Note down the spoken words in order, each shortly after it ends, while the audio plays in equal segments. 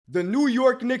The New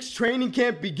York Knicks training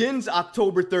camp begins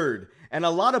October 3rd, and a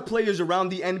lot of players around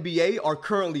the NBA are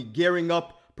currently gearing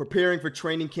up, preparing for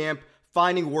training camp,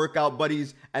 finding workout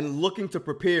buddies, and looking to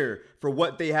prepare for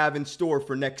what they have in store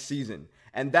for next season.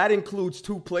 And that includes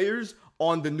two players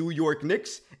on the New York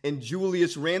Knicks in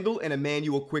Julius Randle and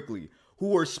Immanuel Quickley, who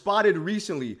were spotted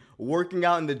recently working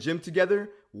out in the gym together,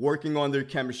 working on their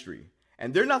chemistry.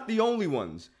 And they're not the only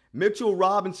ones. Mitchell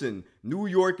Robinson, New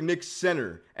York Knicks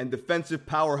center and defensive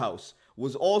powerhouse,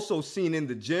 was also seen in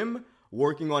the gym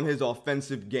working on his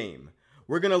offensive game.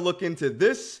 We're going to look into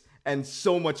this and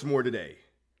so much more today.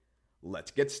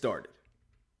 Let's get started.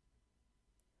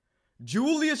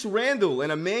 Julius Randle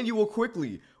and Immanuel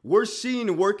Quickley were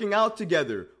seen working out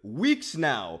together weeks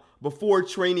now before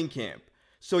training camp.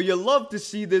 So you love to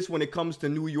see this when it comes to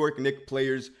New York Knicks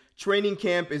players. Training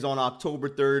camp is on October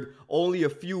 3rd, only a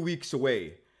few weeks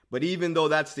away. But even though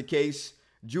that's the case,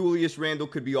 Julius Randle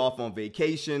could be off on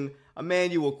vacation,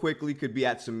 Immanuel Quickley could be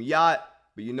at some yacht,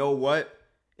 but you know what?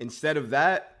 Instead of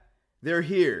that, they're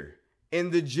here in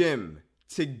the gym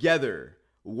together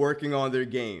working on their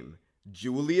game.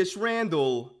 Julius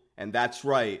Randle, and that's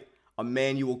right,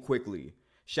 Immanuel Quickley.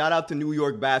 Shout out to New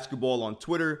York Basketball on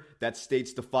Twitter that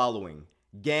states the following: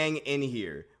 "Gang in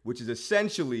here," which is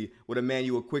essentially what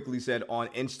Immanuel Quickley said on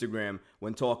Instagram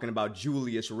when talking about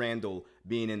Julius Randle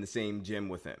being in the same gym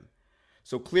with him.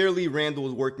 So clearly Randle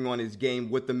is working on his game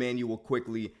with Immanuel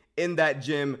Quickley in that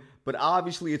gym, but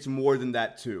obviously it's more than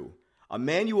that too.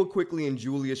 Immanuel Quickley and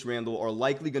Julius Randle are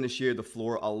likely going to share the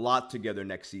floor a lot together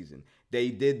next season. They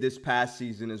did this past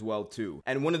season as well too.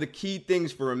 And one of the key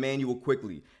things for Immanuel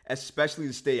Quickley, especially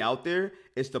to stay out there,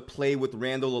 is to play with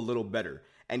Randle a little better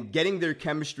and getting their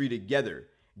chemistry together,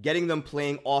 getting them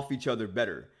playing off each other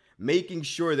better, making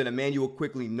sure that Immanuel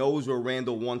Quickley knows where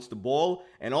Randle wants the ball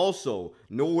and also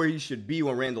know where he should be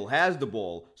when Randle has the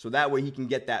ball, so that way he can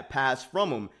get that pass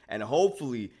from him and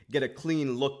hopefully get a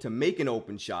clean look to make an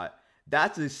open shot.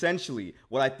 That's essentially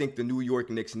what I think the New York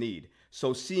Knicks need.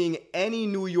 So seeing any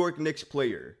New York Knicks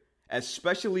player,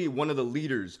 especially one of the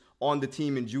leaders on the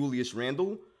team in Julius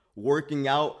Randle, working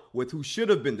out with who should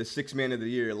have been the sixth man of the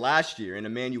year last year in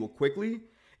Immanuel Quickley,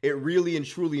 it really and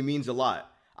truly means a lot.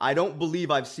 I don't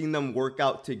believe I've seen them work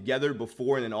out together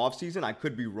before in an offseason. I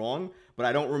could be wrong, but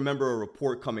I don't remember a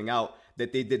report coming out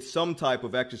that they did some type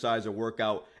of exercise or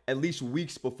workout at least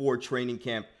weeks before training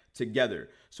camp together.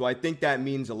 So I think that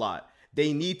means a lot.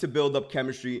 They need to build up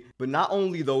chemistry, but not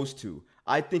only those two.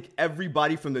 I think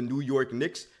everybody from the New York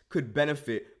Knicks could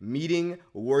benefit meeting,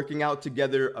 working out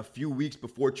together a few weeks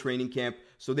before training camp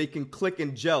so they can click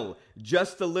and gel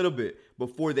just a little bit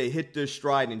before they hit their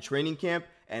stride in training camp,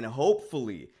 and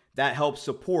hopefully that helps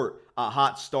support a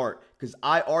hot start, because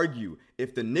I argue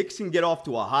if the Knicks can get off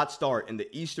to a hot start in the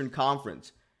Eastern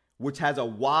Conference, which has a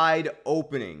wide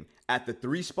opening at the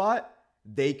 3 spot,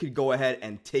 they could go ahead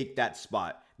and take that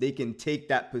spot. They can take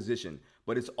that position.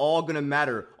 But it's all going to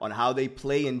matter on how they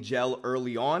play and gel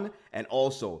early on, and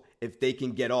also if they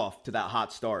can get off to that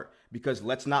hot start. Because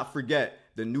let's not forget,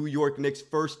 the New York Knicks'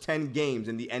 first 10 games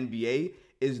in the NBA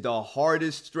is the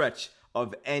hardest stretch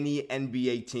of any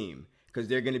NBA team, because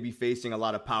they're going to be facing a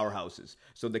lot of powerhouses.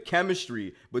 So the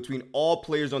chemistry between all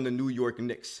players on the New York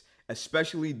Knicks,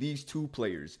 especially these two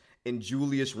players in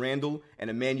Julius Randle and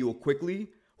Immanuel Quickley,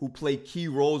 who play key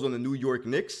roles on the New York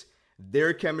Knicks,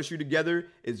 their chemistry together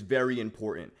is very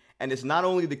important. And it's not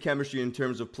only the chemistry in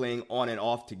terms of playing on and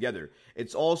off together,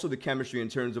 it's also the chemistry in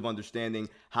terms of understanding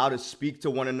how to speak to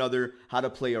one another, how to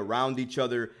play around each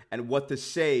other, and what to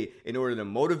say in order to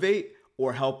motivate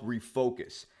or help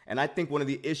refocus. And I think one of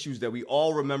the issues that we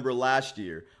all remember last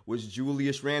year was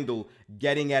Julius Randle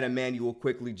getting at Immanuel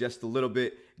Quickley just a little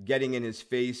bit, getting in his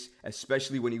face,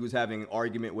 especially when he was having an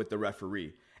argument with the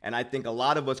referee. And I think a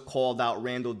lot of us called out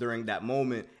Randle during that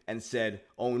moment and said,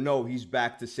 oh no, he's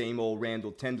back to same old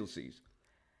Randle tendencies.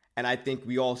 And I think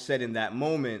we all said in that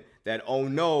moment that, oh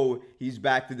no, he's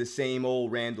back to the same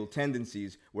old Randle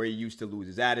tendencies where he used to lose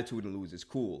his attitude and lose his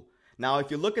cool. Now, if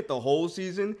you look at the whole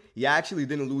season, he actually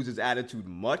didn't lose his attitude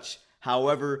much.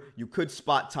 However, you could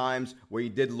spot times where he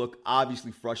did look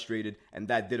obviously frustrated, and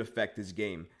that did affect his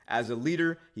game. As a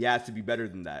leader, he has to be better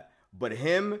than that. But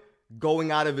him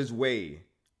going out of his way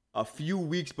a few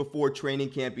weeks before training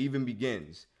camp even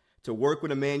begins to work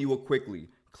with Immanuel Quickley,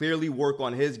 clearly work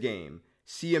on his game,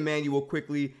 see Immanuel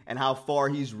Quickley and how far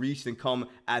he's reached and come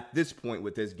at this point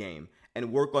with his game,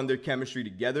 and work on their chemistry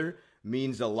together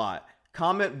means a lot.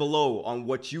 Comment below on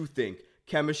what you think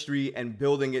chemistry and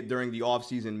building it during the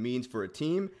offseason means for a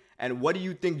team, and what do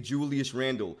you think Julius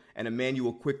Randle and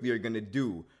Immanuel Quickley are going to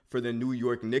do for the New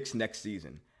York Knicks next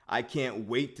season? I can't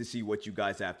wait to see what you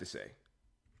guys have to say.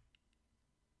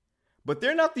 But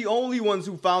they're not the only ones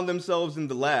who found themselves in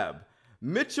the lab.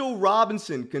 Mitchell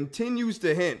Robinson continues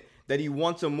to hint that he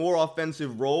wants a more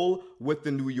offensive role with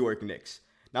the New York Knicks.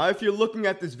 Now, if you're looking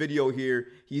at this video here,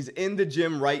 he's in the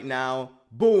gym right now.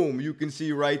 Boom, you can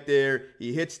see right there,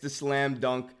 he hits the slam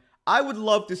dunk. I would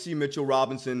love to see Mitchell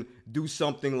Robinson do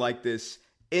something like this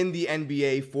in the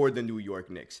NBA for the New York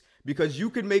Knicks. Because you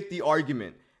could make the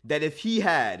argument that if he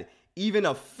had even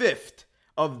a fifth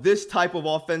of this type of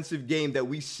offensive game that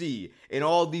we see in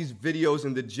all these videos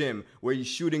in the gym where he's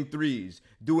shooting threes,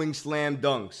 doing slam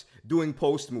dunks, doing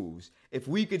post moves, if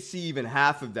we could see even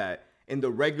half of that in the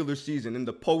regular season, in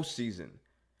the postseason,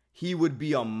 he would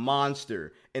be a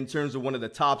monster in terms of one of the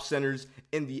top centers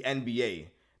in the NBA.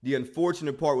 The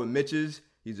unfortunate part with Mitch is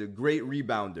he's a great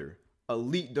rebounder,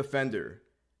 elite defender,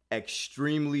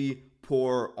 extremely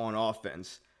poor on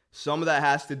offense. Some of that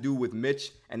has to do with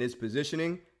Mitch and his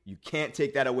positioning. You can't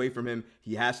take that away from him.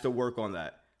 He has to work on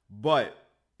that. But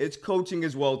it's coaching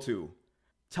as well, too.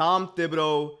 Tom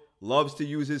Thibodeau loves to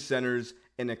use his centers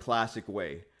in a classic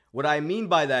way. What I mean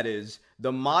by that is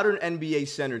the modern NBA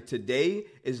center today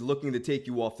is looking to take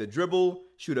you off the dribble,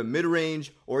 shoot a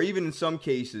mid-range, or even in some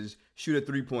cases, shoot a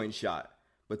three-point shot.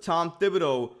 But Tom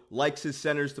Thibodeau likes his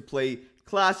centers to play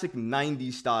classic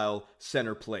 90s style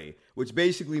center play, which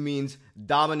basically means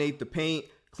dominate the paint,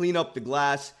 clean up the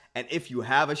glass, and if you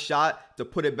have a shot to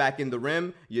put it back in the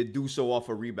rim, you do so off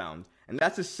a rebound. And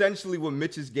that's essentially what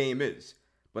Mitch's game is.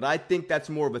 But I think that's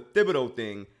more of a Thibodeau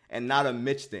thing and not a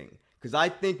Mitch thing. Because I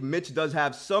think Mitch does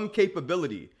have some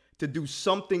capability to do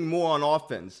something more on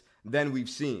offense than we've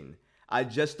seen. I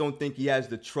just don't think he has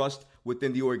the trust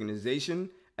within the organization,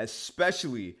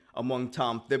 especially among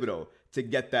Tom Thibodeau, to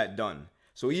get that done.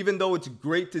 So even though it's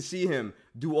great to see him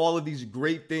do all of these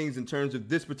great things in terms of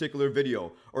this particular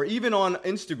video, or even on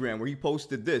Instagram where he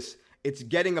posted this, it's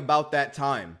getting about that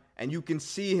time. And you can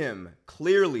see him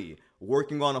clearly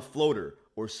working on a floater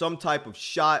or some type of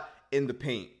shot in the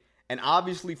paint. And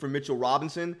obviously for Mitchell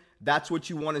Robinson, that's what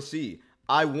you want to see.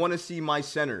 I want to see my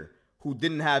center who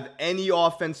didn't have any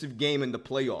offensive game in the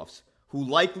playoffs, who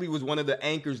likely was one of the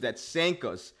anchors that sank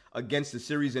us against the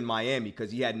series in Miami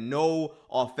because he had no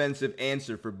offensive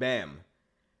answer for Bam.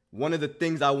 One of the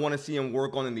things I want to see him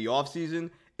work on in the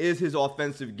offseason is his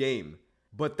offensive game.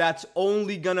 But that's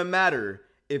only going to matter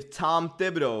if Tom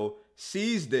Thibodeau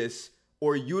sees this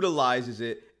or utilizes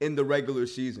it in the regular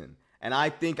season. And I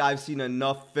think I've seen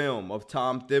enough film of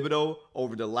Tom Thibodeau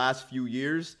over the last few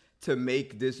years to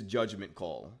make this judgment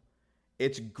call.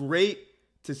 It's great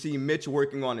to see Mitch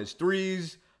working on his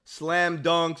threes, slam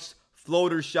dunks,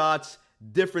 floater shots,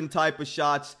 different type of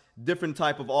shots, different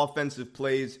type of offensive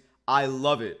plays. I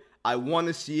love it. I want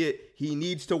to see it. He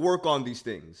needs to work on these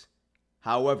things.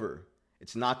 However,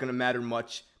 it's not going to matter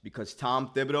much because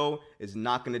Tom Thibodeau is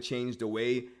not going to change the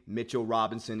way Mitchell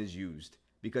Robinson is used.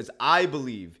 Because I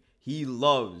believe he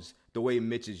loves the way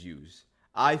Mitch is used.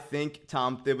 I think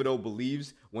Tom Thibodeau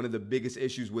believes one of the biggest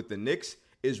issues with the Knicks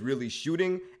is really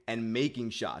shooting and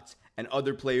making shots and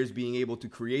other players being able to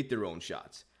create their own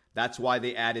shots. That's why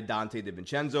they added Dante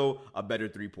DiVincenzo, a better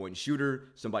three-point shooter,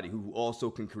 somebody who also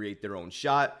can create their own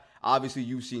shot. Obviously,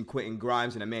 you've seen Quentin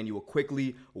Grimes and Immanuel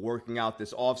Quickley working out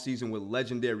this offseason with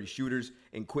legendary shooters.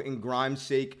 In Quentin Grimes'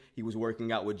 sake, he was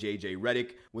working out with J.J.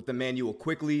 Redick. With Immanuel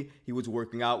Quickley, he was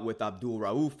working out with Abdul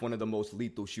Rauf, one of the most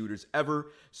lethal shooters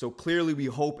ever. So clearly, we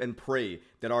hope and pray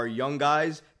that our young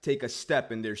guys take a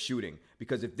step in their shooting.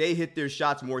 Because if they hit their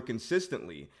shots more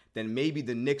consistently, then maybe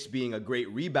the Knicks being a great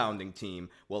rebounding team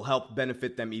will help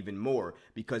benefit them even more.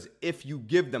 Because if you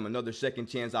give them another second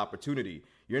chance opportunity,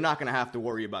 you're not going to have to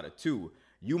worry about a two.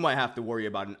 You might have to worry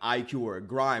about an IQ or a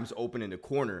Grimes open in the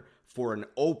corner for an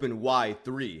open wide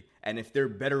three. And if they're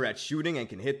better at shooting and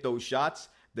can hit those shots,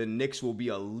 the Knicks will be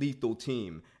a lethal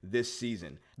team this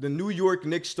season. The New York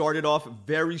Knicks started off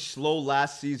very slow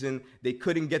last season. They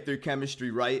couldn't get their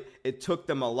chemistry right. It took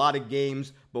them a lot of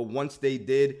games, but once they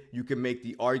did, you can make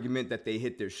the argument that they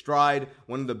hit their stride.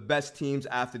 One of the best teams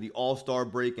after the All-Star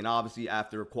break and obviously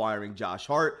after acquiring Josh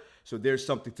Hart. So there's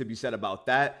something to be said about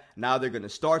that. Now they're going to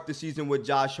start the season with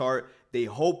Josh Hart. They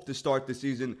hope to start the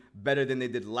season better than they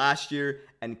did last year,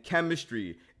 and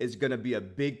chemistry is going to be a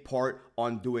big part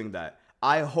on doing that.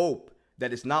 I hope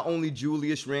that it's not only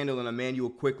Julius, Randle, and Immanuel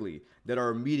Quickley that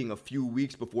are meeting a few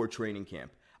weeks before training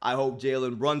camp. I hope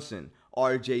Jalen Brunson,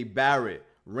 R.J. Barrett,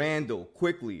 Randle,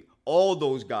 Quickley, all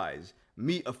those guys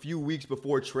meet a few weeks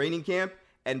before training camp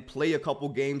and play a couple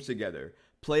games together.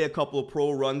 Play a couple of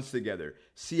pro runs together.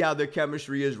 See how their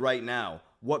chemistry is right now.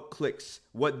 What clicks,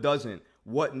 what doesn't,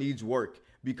 what needs work.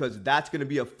 Because that's going to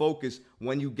be a focus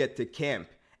when you get to camp.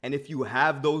 And if you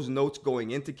have those notes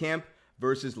going into camp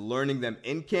versus learning them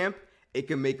in camp, it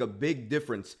can make a big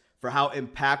difference for how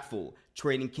impactful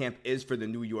training camp is for the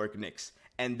New York Knicks.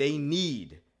 And they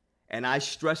need, and I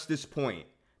stress this point,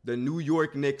 the New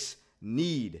York Knicks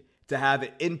need to have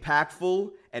an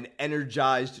impactful and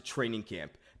energized training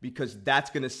camp, because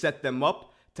that's going to set them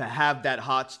up to have that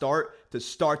hot start to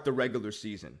start the regular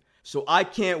season. So I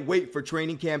can't wait for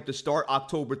training camp to start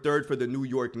October 3rd for the New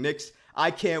York Knicks. I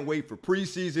can't wait for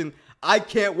preseason. I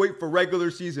can't wait for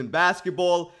regular season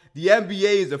basketball. The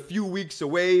NBA is a few weeks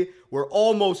away. We're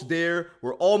almost there.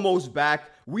 We're almost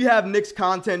back. We have Knicks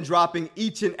content dropping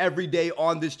each and every day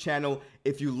on this channel.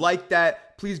 If you like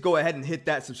that, please go ahead and hit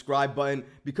that subscribe button,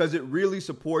 because it really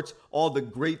supports all the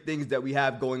great things that we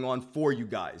have going on for you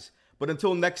guys. But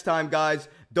until next time, guys,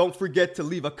 don't forget to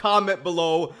leave a comment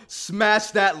below,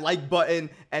 smash that like button,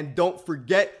 and don't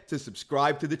forget to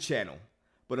subscribe to the channel.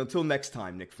 But until next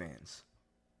time, Knicks fans,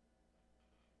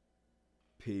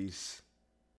 peace.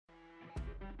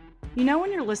 You know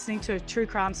when you're listening to a true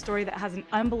crime story that has an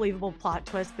unbelievable plot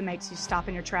twist that makes you stop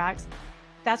in your tracks?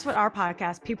 That's what our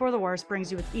podcast, People Are the Worst,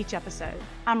 brings you with each episode.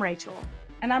 I'm Rachel.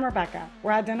 And I'm Rebecca.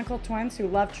 We're identical twins who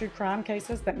love true crime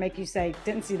cases that make you say,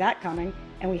 didn't see that coming,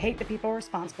 and we hate the people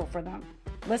responsible for them.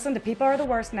 Listen to People Are the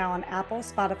Worst now on Apple,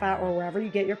 Spotify, or wherever you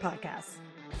get your podcasts.